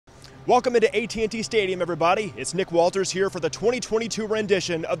Welcome into AT&T Stadium, everybody. It's Nick Walters here for the 2022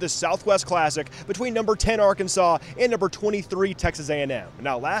 rendition of the Southwest Classic between number 10 Arkansas and number 23 Texas A&M.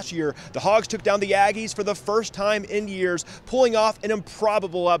 Now, last year, the Hogs took down the Aggies for the first time in years, pulling off an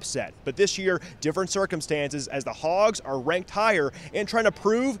improbable upset. But this year, different circumstances as the Hogs are ranked higher and trying to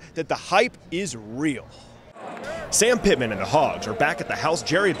prove that the hype is real. Sam Pittman and the Hogs are back at the house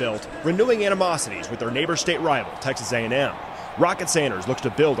Jerry built, renewing animosities with their neighbor state rival, Texas A&M. Rocket Sanders looks to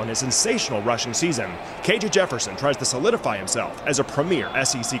build on his sensational rushing season. KJ Jefferson tries to solidify himself as a premier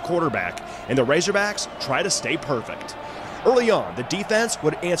SEC quarterback, and the Razorbacks try to stay perfect. Early on, the defense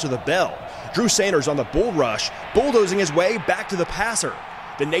would answer the bell. Drew Sanders on the bull rush, bulldozing his way back to the passer.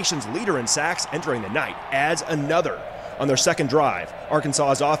 The nation's leader in sacks entering the night adds another. On their second drive,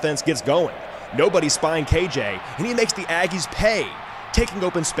 Arkansas's offense gets going. Nobody's spying KJ, and he makes the Aggies pay, taking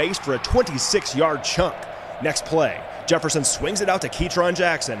open space for a 26-yard chunk. Next play, Jefferson swings it out to Keytron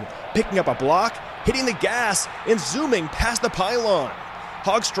Jackson, picking up a block, hitting the gas, and zooming past the pylon.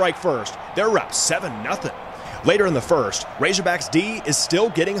 Hogs strike first. They're up 7-0. Later in the first, Razorbacks D is still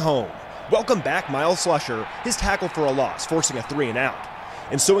getting home. Welcome back Miles Slusher, his tackle for a loss, forcing a 3-and-out.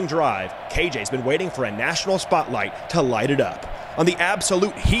 Ensuing drive, KJ's been waiting for a national spotlight to light it up. On the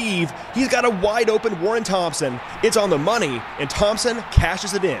absolute heave, he's got a wide-open Warren Thompson. It's on the money, and Thompson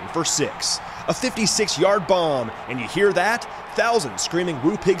cashes it in for 6. A 56-yard bomb, and you hear that? Thousands screaming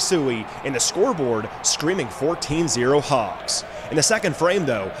Woo Pig Suey, and the scoreboard screaming 14-0 Hogs. In the second frame,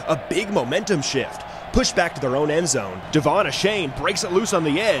 though, a big momentum shift. Pushed back to their own end zone, Devon Achane breaks it loose on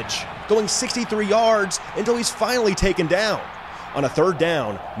the edge, going 63 yards until he's finally taken down. On a third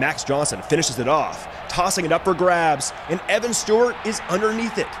down, Max Johnson finishes it off, tossing it up for grabs, and Evan Stewart is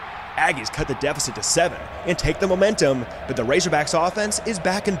underneath it. Aggies cut the deficit to 7 and take the momentum, but the Razorbacks offense is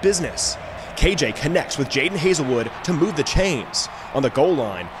back in business. KJ connects with Jaden Hazelwood to move the chains. On the goal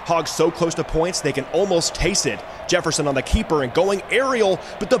line, Hogs so close to points they can almost taste it. Jefferson on the keeper and going aerial,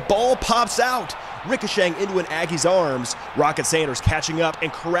 but the ball pops out, ricocheting into an Aggie's arms. Rocket Sanders catching up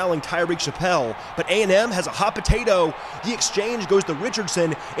and corralling Tyreek Chappelle, but A&M has a hot potato. The exchange goes to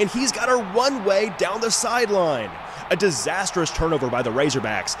Richardson, and he's got a runway down the sideline. A disastrous turnover by the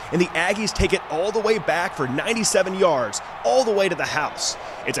Razorbacks, and the Aggies take it all the way back for 97 yards, all the way to the house.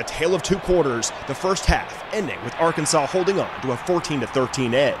 It's a tale of two quarters, the first half ending with Arkansas holding on to a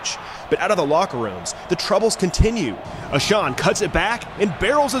 14-13 edge. But out of the locker rooms, the troubles continue. Achane cuts it back and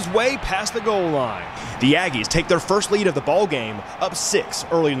barrels his way past the goal line. The Aggies take their first lead of the ball game, up 6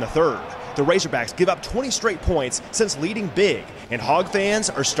 early in the third. The Razorbacks give up 20 straight points since leading big, and Hog fans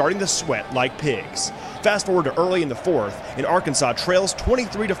are starting to sweat like pigs. Fast forward to early in the fourth, and Arkansas trails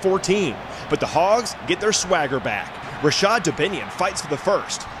 23-14, but the Hogs get their swagger back. Rashad Dubinion fights for the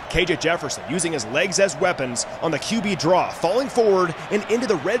first. KJ Jefferson using his legs as weapons on the QB draw, falling forward and into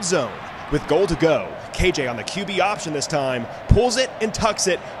the red zone. With goal to go, KJ on the QB option this time, pulls it and tucks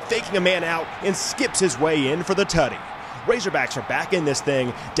it, faking a man out and skips his way in for the tutty. Razorbacks are back in this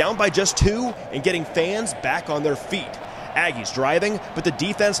thing, down by just 2 and getting fans back on their feet. Aggies driving, but the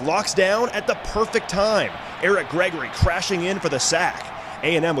defense locks down at the perfect time. Eric Gregory crashing in for the sack.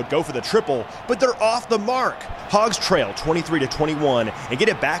 A&M would go for the triple, but they're off the mark. Hogs trail 23-21 and get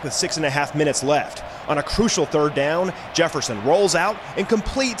it back with 6.5 minutes left. On a crucial third down, Jefferson rolls out and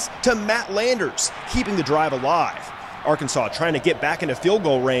completes to Matt Landers, keeping the drive alive. Arkansas trying to get back into field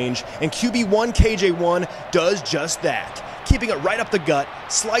goal range, and QB1 KJ1 does just that, keeping it right up the gut,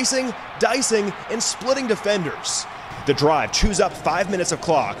 slicing, dicing, and splitting defenders. The drive chews up 5 minutes of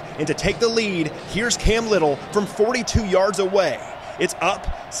clock, and to take the lead, here's Cam Little from 42 yards away. It's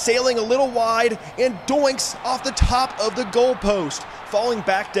up, sailing a little wide, and doinks off the top of the goalpost, falling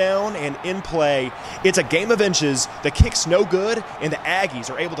back down and in play. It's a game of inches, the kick's no good, and the Aggies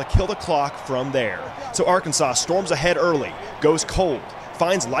are able to kill the clock from there. So Arkansas storms ahead early, goes cold,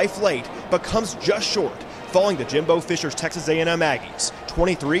 finds life late, but comes just short, falling to Jimbo Fisher's Texas A&M Aggies,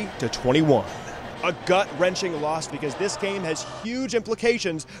 23-21. A gut-wrenching loss because this game has huge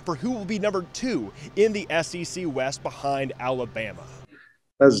implications for who will be number 2 in the SEC West behind Alabama.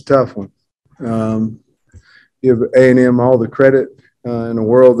 That's a tough one. Give A&M all the credit in the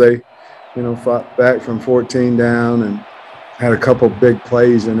world. They, fought back from 14 down and had a couple big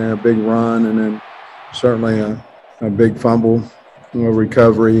plays and then a big run and then certainly a big fumble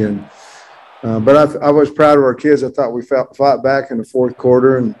recovery. But I was proud of our kids. I thought we fought back in the fourth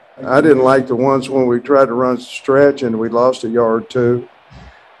quarter, and I didn't like the ones when we tried to run stretch and we lost a yard too.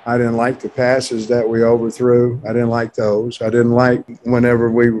 I didn't like the passes that we overthrew. I didn't like those. I didn't like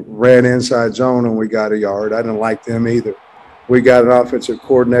whenever we ran inside zone and we got a yard. I didn't like them either. We got an offensive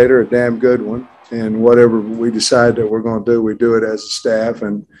coordinator, a damn good one, and whatever we decide that we're going to do, we do it as a staff.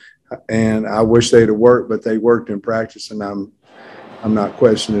 And and I wish they'd have worked, but they worked in practice, and I'm not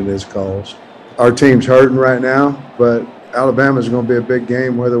questioning his calls. Our team's hurting right now, but Alabama's going to be a big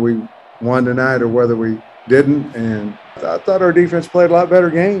game whether we won tonight or whether we didn't. And I thought our defense played a lot better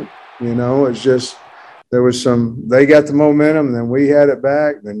game. You know, it's just there was they got the momentum, then we had it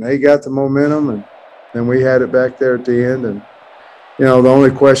back, then they got the momentum, and then we had it back there at the end. And, you know, the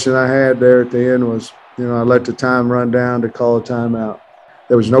only question I had there at the end was, you know, I let the time run down to call a timeout.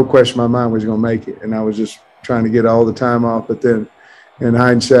 There was no question in my mind we was going to make it, and I was just trying to get all the time off. But then in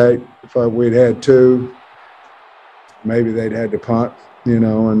hindsight, if we'd had two, maybe they'd had to punt, you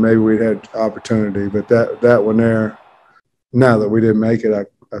know, and maybe we'd had opportunity. But that one there, now that we didn't make it,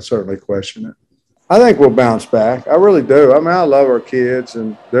 I certainly question it. I think we'll bounce back. I really do. I mean, I love our kids,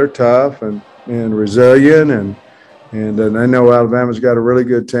 and they're tough and resilient, and I know Alabama's got a really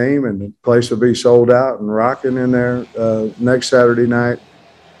good team, and the place will be sold out and rocking in there next Saturday night.